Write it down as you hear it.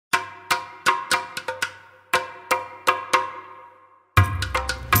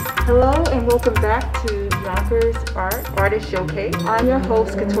Hello and welcome back to Yonkers Artist Showcase. I'm your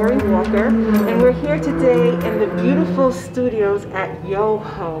host, Katori Walker, and we're here today in the beautiful studios at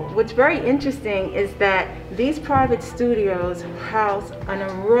YOHO. What's very interesting is that these private studios house an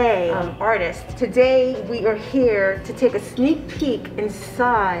array of artists. Today we are here to take a sneak peek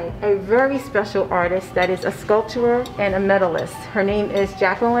inside a very special artist that is a sculptor and a medalist. Her name is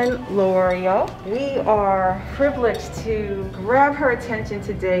Jacqueline Lorieo. We are privileged to grab her attention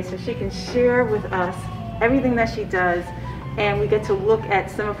today so she can share with us everything that she does, and we get to look at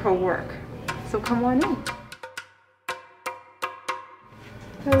some of her work. So come on in.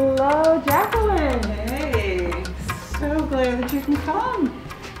 Hello, Jacqueline. Hey, so glad that you can come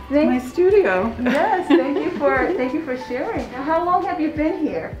to my Thank studio. Yes, thank you for sharing. Now, how long have you been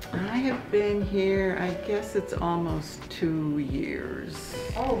here? I have been here, I guess it's almost 2 years.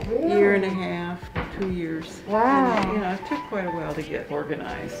 Oh, really? Year and a half, 2 years. Wow. And, you know, it took quite a while to get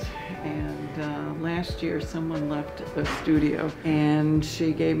organized. And last year someone left the studio and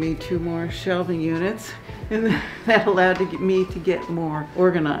she gave me 2 more shelving units, and that allowed me to get more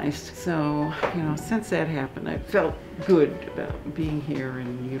organized. So, you know, since that happened, I felt good about being here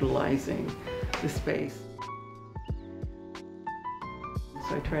and utilizing the space.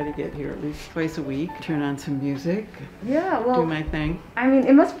 So I try to get here at least twice a week, turn on some music, Yeah, well, do my thing. I mean,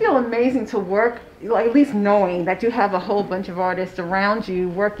 it must feel amazing to work, like, at least knowing that you have a whole bunch of artists around you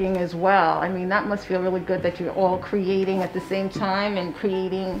working as well. I mean, that must feel really good that you're all creating at the same time and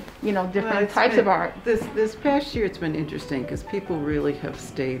creating, you know, different types of art. This past year it's been interesting because people really have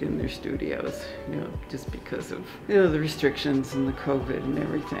stayed in their studios, you know, just because of, you know, the restrictions and the COVID and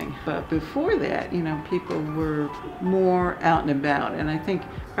everything. But before that, you know, people were more out and about, and I think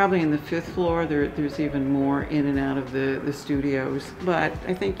probably in the 5th floor there's even more in and out of the studios. But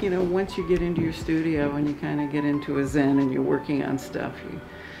I think, you know, once you get into your studio and you kind of get into a zen and you're working on stuff,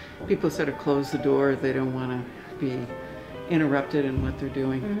 people sort of close the door. They don't want to be interrupted in what they're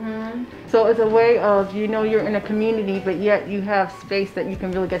doing. Mm-hmm. So it's a way of, you know, you're in a community, but yet you have space that you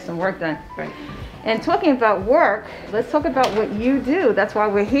can really get some work done. Right. And talking about work, let's talk about what you do. That's why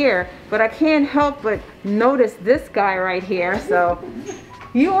we're here. But I can't help but notice this guy right here. So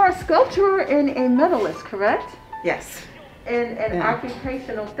you are a sculptor and a medalist, correct? Yes. And an Yeah.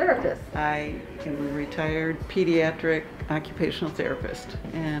 occupational therapist. I am a retired pediatric occupational therapist,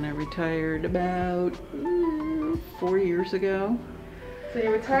 and I retired about 4 years ago. So you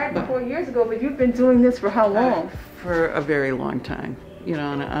retired 4 years ago, but you've been doing this for how long? For a very long time, you know,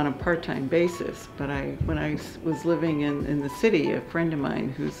 on a part-time basis. But when I was living in the city, a friend of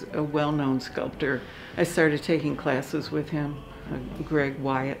mine who's a well-known sculptor, I started taking classes with him, Greg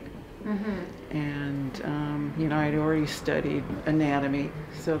Wyatt. Mm-hmm. And, you know, I'd already studied anatomy,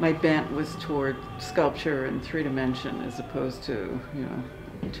 so my bent was toward sculpture in 3-dimension as opposed to, you know,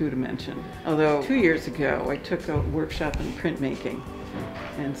 2-dimension. Although 2 years ago I took a workshop in printmaking,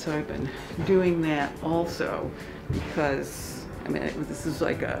 and so I've been doing that also because, I mean, this is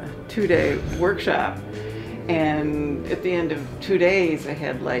like a 2-day workshop, and at the end of 2 days I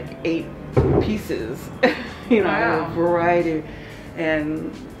had like 8 pieces, you know, wow. A variety.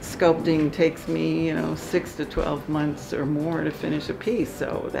 And sculpting takes me, you know, 6 to 12 months or more to finish a piece,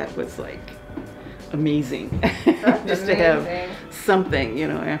 so that was like amazing. Just to have something, you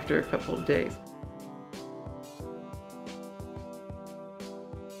know, after a couple of days.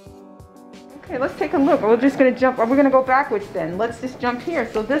 Okay, let's take a look. We're just going to jump, or we're going to go backwards then. Let's just jump here.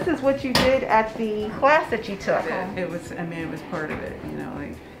 So this is what you did at the class that you took. It was, I mean, it was part of it, you know.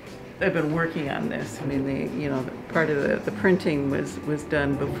 I've been working on this. I mean, you know, part of the printing was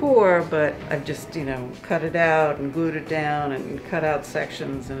done before, but I've just, you know, cut it out and glued it down and cut out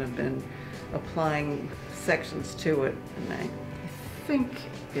sections, and have been applying sections to it, and I think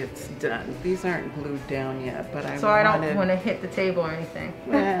it's done. These aren't glued down yet, but I don't want to hit the table or anything.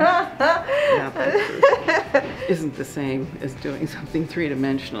 Isn't the same as doing something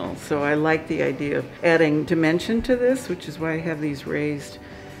 3-dimensional. So I like the idea of adding dimension to this, which is why I have these raised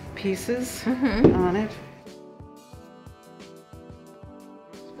pieces on it.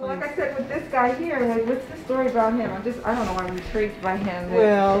 Well, like I said, with this guy here, like, what's the story about him? I don't know, I'm intrigued by him.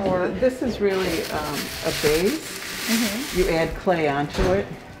 Well, this is really a base. You add clay onto it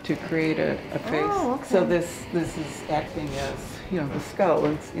to create a face. Oh, okay. So this is acting as, you know, the skull.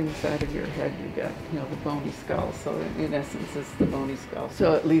 Inside of your head you've got, you know, the bony skull. So in essence it's the bony skull.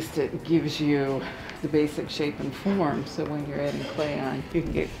 So at least it gives you the basic shape and form. So when you're adding clay on, you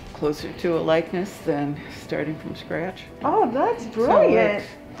can get closer to a likeness than starting from scratch. Oh, that's brilliant.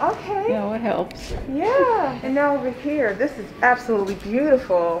 So okay. You know, it helps. Yeah. And now over here, this is absolutely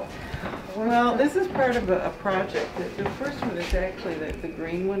beautiful. Well, this is part of a project. The first one is actually the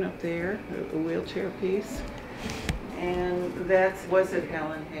green one up there, a wheelchair piece. And that was at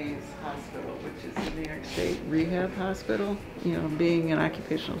Helen Hayes Hospital, which is a New York State rehab hospital. You know, being an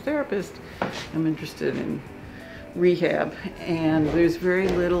occupational therapist, I'm interested in rehab. And there's very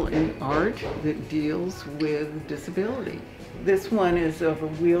little in art that deals with disability. This one is of a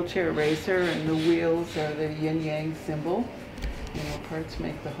wheelchair racer, and the wheels are the yin-yang symbol. You know, parts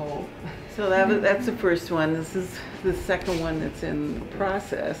make the whole. So that's the first one. This is the second one that's in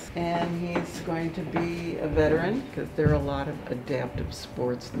process. And he's going to be a veteran because there are a lot of adaptive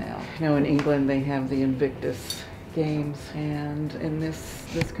sports now. You know, in England they have the Invictus Games, and in this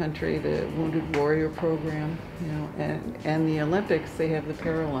country the Wounded Warrior program, you know, and the Olympics, they have the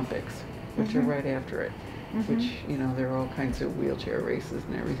Paralympics, which are right after it. Which, you know, there are all kinds of wheelchair races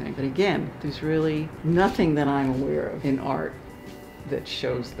and everything. But again, there's really nothing that I'm aware of in art that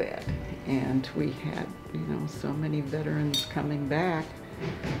shows that. And we had, you know, so many veterans coming back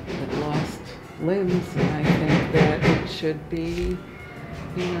that lost limbs, and I think that it should be,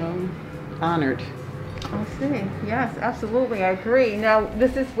 you know, honored. I see. Yes, absolutely. I agree. Now,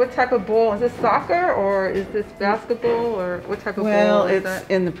 this is what type of ball? Is this soccer or is this basketball or what type of ball is that? Well, it's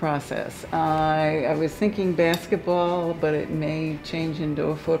in the process. I was thinking basketball, but it may change into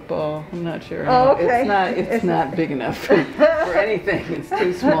a football. I'm not sure. Oh, okay. It's not big enough for anything. It's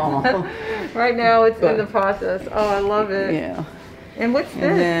too small. Right now, it's in the process. Oh, I love it. Yeah. And what's this?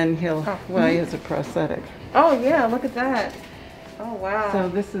 And then he has a prosthetic. Oh, yeah. Look at that. Oh, wow. So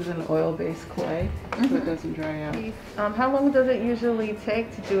this is an oil-based clay, so it doesn't dry out. How long does it usually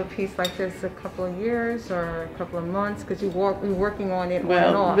take to do a piece like this? A couple of years or a couple of months? Because you're working on it on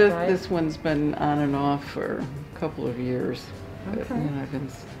and off, right? This one's been on and off for a couple of years. Okay. But, you know,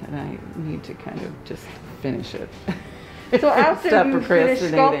 and I need to kind of just finish it. So after you finish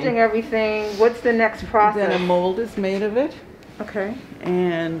sculpting everything, what's the next process? Then a mold is made of it. Okay.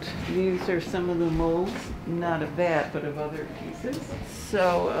 And these are some of the molds, not of that, but of other pieces.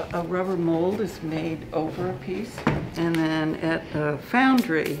 So a rubber mold is made over a piece, and then at a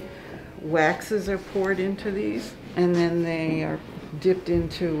foundry, waxes are poured into these, and then they are dipped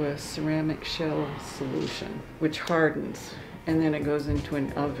into a ceramic shell solution, which hardens, and then it goes into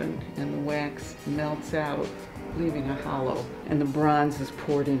an oven, and the wax melts out, leaving a hollow, and the bronze is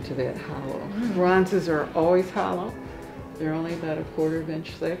poured into that hollow. Bronzes are always hollow. They're only about a 1/4 inch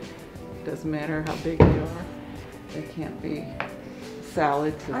thick. Doesn't matter how big they are. They can't be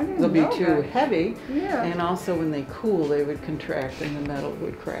solid. They'll be too heavy. Yeah. And also when they cool, they would contract and the metal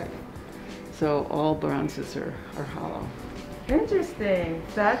would crack. So all bronzes are hollow. Interesting.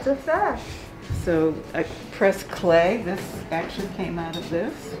 That's a fact. So I press clay. This actually came out of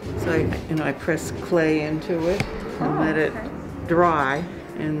this. So I press clay into it and let it dry,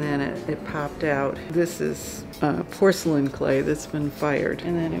 and then it popped out. This is porcelain clay that's been fired,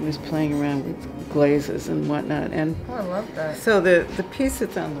 and then it was playing around with glazes and whatnot. And I love that. so the piece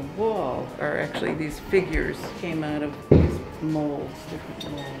that's on the wall are actually these figures came out of these molds,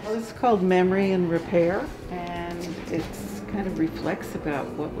 different molds. Well, it's called Memory and Repair, and it's kind of reflects about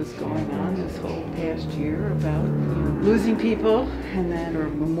what was going on this whole past year about losing people, and then or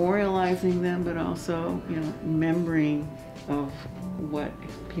memorializing them, but also remembering of what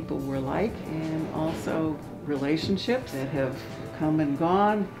people were like, and also relationships that have come and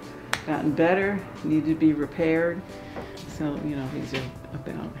gone, gotten better, need to be repaired. So these are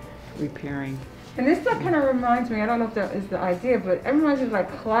about repairing. And this stuff kind of reminds me, I don't know if that is the idea, but it reminds me of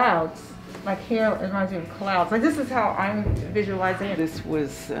like clouds. Like here, it reminds me of clouds. Like this is how I'm visualizing it. This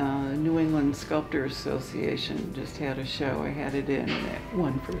was New England Sculptors Association just had a show. I had it in and it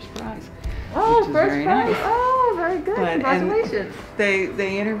won first prize. Oh, first very prize! Nice. Oh, very good. Congratulations.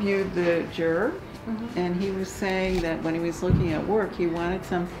 They interviewed the juror, and he was saying that when he was looking at work, he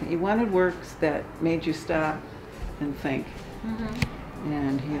wanted works that made you stop and think.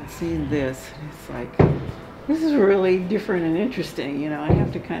 And he had seen this. It's like, this is really different and interesting. I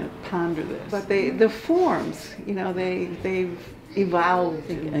have to kind of ponder this. But the forms, they've evolved.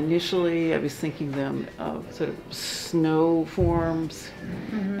 Initially, I was thinking them of sort of snow forms,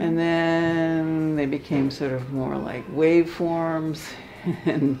 and then they became sort of more like wave forms,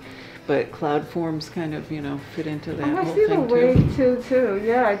 but cloud forms kind of, fit into that whole thing too. I see the wave too.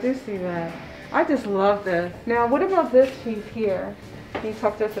 Yeah, I do see that. I just love this. Now, what about this piece here? Can you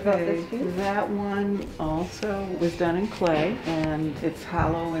talk to us about this piece? That one also was done in clay, and it's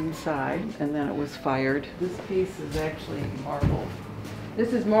hollow inside, and then it was fired. This piece is actually marble.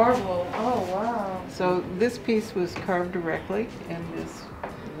 This is marble. Oh, wow. So this piece was carved directly in this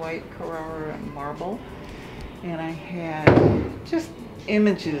white Carrara marble, and I had just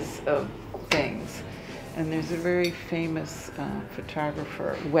images of things. And there's a very famous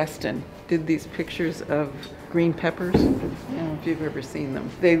photographer, Weston, did these pictures of green peppers. I don't know if you've ever seen them.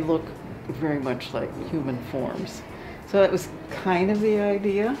 They look very much like human forms. So that was kind of the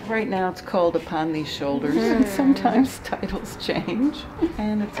idea. Right now it's called Upon These Shoulders, and sometimes titles change.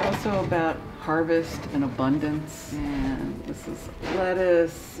 And it's also about harvest and abundance. And this is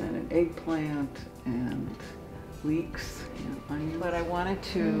lettuce and an eggplant and leeks and onion. But I wanted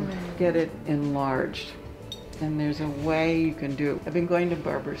to get it enlarged. And there's a way you can do it. I've been going to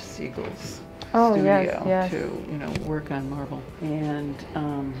Barbara Siegel's studio to, work on marble. And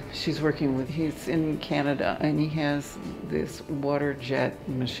she's working with, he's in Canada, and he has this water jet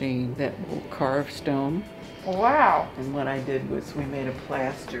machine that will carve stone. Wow. And what I did was we made a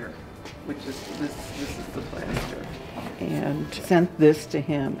plaster, which is, this is the plaster. And sent this to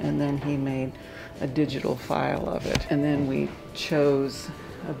him, and then he made a digital file of it. And then we chose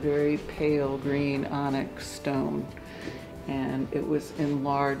a very pale green onyx stone, and it was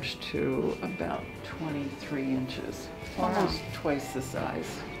enlarged to about 23 inches, almost twice the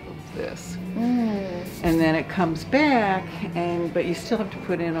size of this. And then it comes back, but you still have to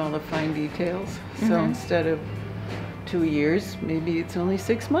put in all the fine details. So instead of 2 years, maybe it's only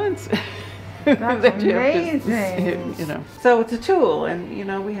 6 months. That's amazing. So it's a tool,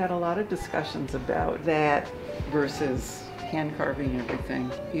 and we had a lot of discussions about that versus hand carving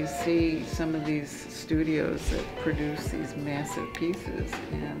everything. You see some of these studios that produce these massive pieces,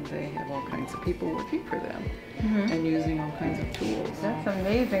 and they have all kinds of people working for them and using all kinds of tools. That's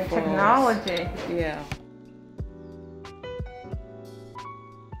amazing technology. Yeah.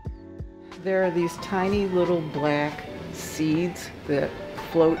 There are these tiny little black seeds that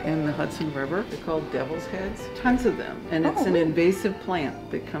float in the Hudson River. They're called devil's heads. Tons of them. And it's an invasive plant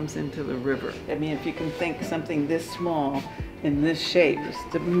that comes into the river. I mean, if you can think something this small in this shape, it's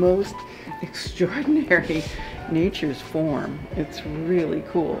the most extraordinary nature's form. It's really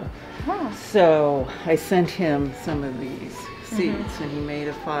cool. So I sent him some of these seeds, and he made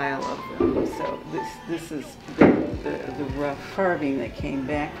a file of them. So this is the rough carving that came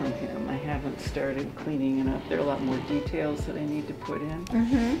back from him. I haven't started cleaning it up. There are a lot more details that I need to put in.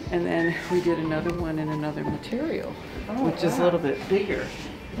 And then we did another one in another material, which is a little bit bigger,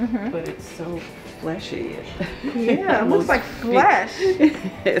 but it's so fleshy. Yeah, it looks like flesh.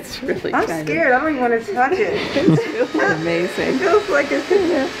 It's really I'm scared. I don't even want to touch it. It's really amazing. It feels like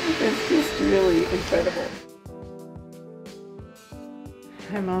it's just really incredible.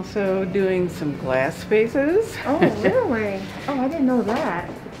 I'm also doing some glass vases. Oh, really? Oh, I didn't know that.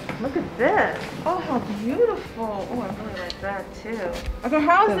 Look at this. Oh, how beautiful. Oh, I really like that too. Okay,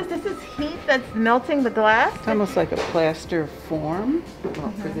 how is this? This is heat that's melting the glass? It's almost like a plaster form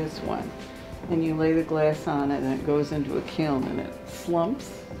for this one. And you lay the glass on it, and it goes into a kiln, and it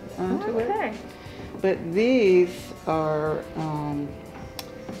slumps onto it. But these are,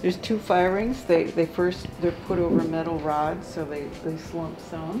 there's 2 firings. They're put over metal rods, so they slump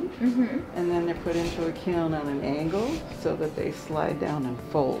some. And then they're put into a kiln on an angle so that they slide down and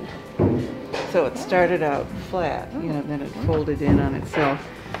fold. So it started out flat, then it folded in on itself.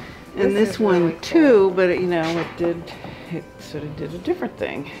 And this one really too, but it sort of did a different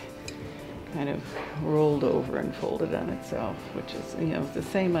thing. Kind of rolled over and folded on itself, which is, the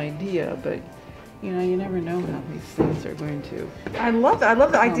same idea, but you never know how these things are going to. I love that. I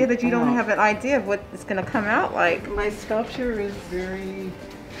love the idea that you don't have an idea of what it's going to come out like. My sculpture is very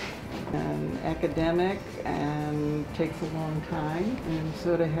academic and takes a long time, and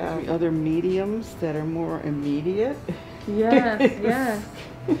so to have other mediums that are more immediate. Yes, yes.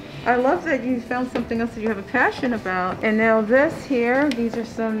 I love that you found something else that you have a passion about. And now this here, these are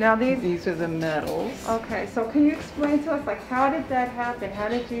these are the metals. Okay, so can you explain to us, like, how did that happen? How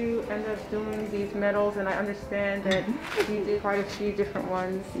did you end up doing these metals? And I understand that you did quite a few different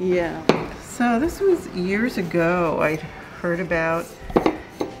ones. Yeah. So this was years ago. I heard about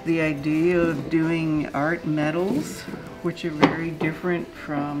the idea of doing art metals, which are very different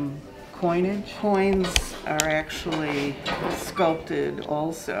from coinage. Coins are actually sculpted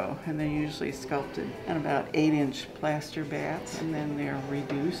also, and they're usually sculpted on about 8-inch plaster bats, and then they're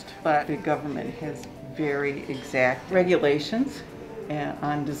reduced. But the government has very exact regulations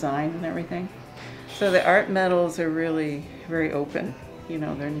on design and everything. So the art metals are really very open.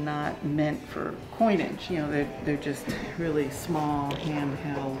 They're not meant for coinage. They're just really small,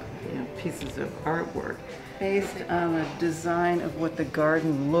 handheld, pieces of artwork. based on a design of what the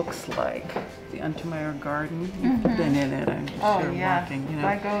garden looks like. The Untermeyer Garden. You've been in it, I'm sure, walking. You know.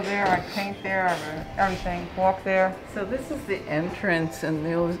 I go there, I paint there, everything, walk there. So this is the entrance, and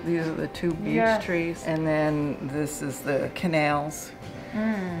these are the two beech trees. And then this is the canals,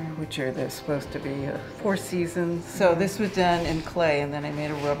 which they're supposed to be 4 seasons. So this was done in clay, and then I made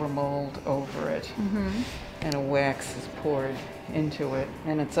a rubber mold over it. And a wax is poured into it,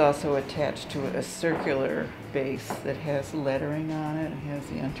 and it's also attached to a circular base that has lettering on it. It has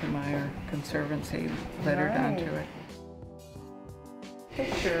the Untermeyer Conservancy lettered onto it.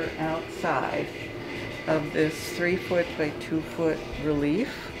 Picture outside of this 3-foot by 2-foot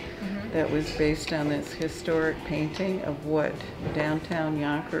relief that was based on this historic painting of what downtown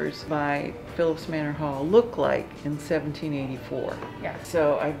Yonkers by Phillips Manor Hall looked like in 1784.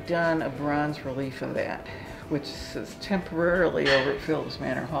 So I've done a bronze relief of that, which is temporarily over at Phillips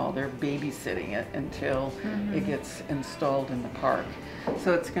Manor Hall. They're babysitting it until it gets installed in the park.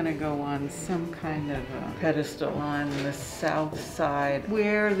 So it's going to go on some kind of a pedestal on the south side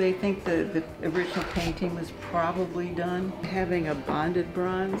where they think the original painting was probably done, having a bonded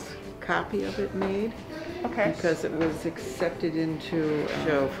bronze copy of it made. Because it was accepted into a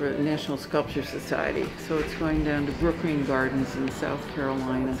show for the National Sculpture Society. So it's going down to Brookgreen Gardens in South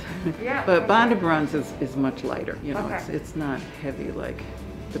Carolina. But bonded bronze is much lighter. You know, it's not heavy like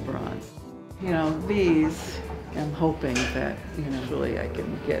the bronze. You know, these, I'm hoping that, you know, really I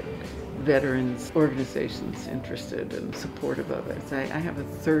can get veterans organizations interested and supportive of it. I have a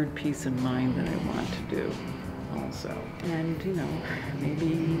third piece in mind that I want to do also. And, you know,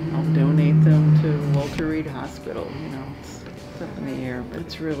 maybe I'll donate them to Walter Reed Hospital. You know, it's up in the air, but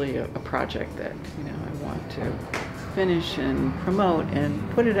it's really a project that, you know, I want to finish and promote and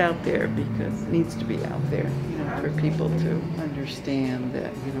put it out there because it needs to be out there, you know, for people to understand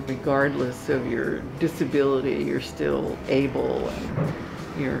that, you know, regardless of your disability, you're still able and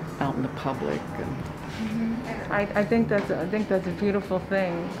you're out in the public. And I think that's a beautiful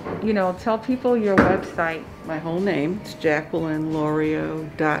thing. You know, tell people your website. My whole name, it's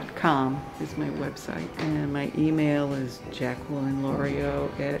JacquelineLorieo.com is my website, and my email is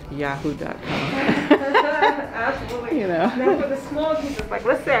JacquelineLorieo@yahoo.com. Absolutely. You know. Now for the small pieces, like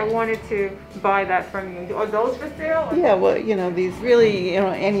let's say I wanted to buy that from you, are those for sale? Yeah, well, you know, these really, you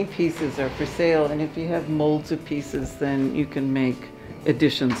know, any pieces are for sale, and if you have molds of pieces, then you can make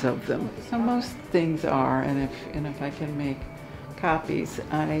editions of them. So most things are, and if I can make copies,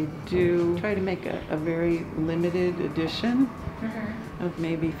 I do try to make a very limited edition of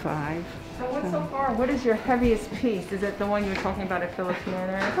maybe 5. So so far, what is your heaviest piece? Is it the one you were talking about at Phillips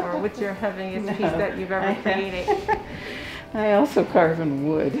Manor, or what's your heaviest piece that you've ever created? I also carve in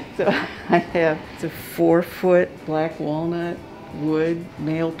wood. So I have a 4-foot black walnut wood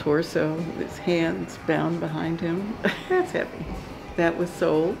male torso with his hands bound behind him. That's heavy. That was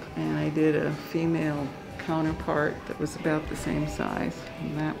sold, and I did a female counterpart that was about the same size,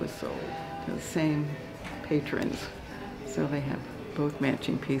 and that was sold to the same patrons. So they have both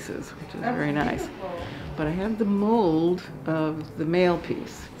matching pieces, which is very nice. But I have the mold of the male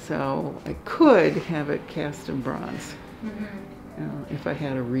piece, so I could have it cast in bronze if I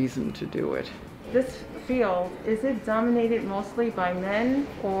had a reason to do it. This field, is it dominated mostly by men,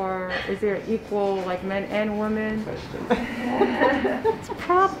 or is there equal, like men and women? It's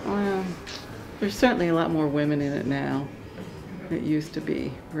well, there's certainly a lot more women in it now. It used to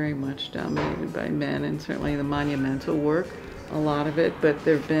be very much dominated by men, and certainly the monumental work, a lot of it, but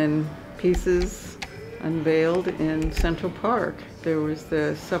there have been pieces unveiled in Central Park. There was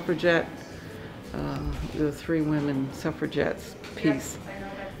the suffragette, the 3 women suffragettes piece.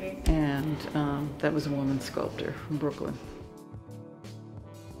 And that was a woman sculptor from Brooklyn.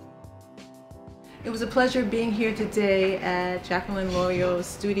 It was a pleasure being here today at Jacqueline Lorieo's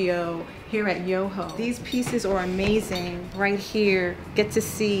studio here at YOHO. These pieces are amazing right here. Get to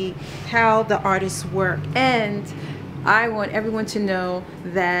see how the artists work. And I want everyone to know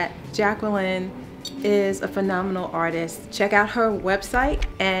that Jacqueline is a phenomenal artist. Check out her website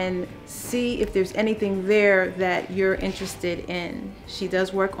and see if there's anything there that you're interested in. She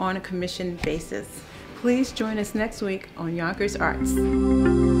does work on a commission basis. Please join us next week on Yonkers Arts.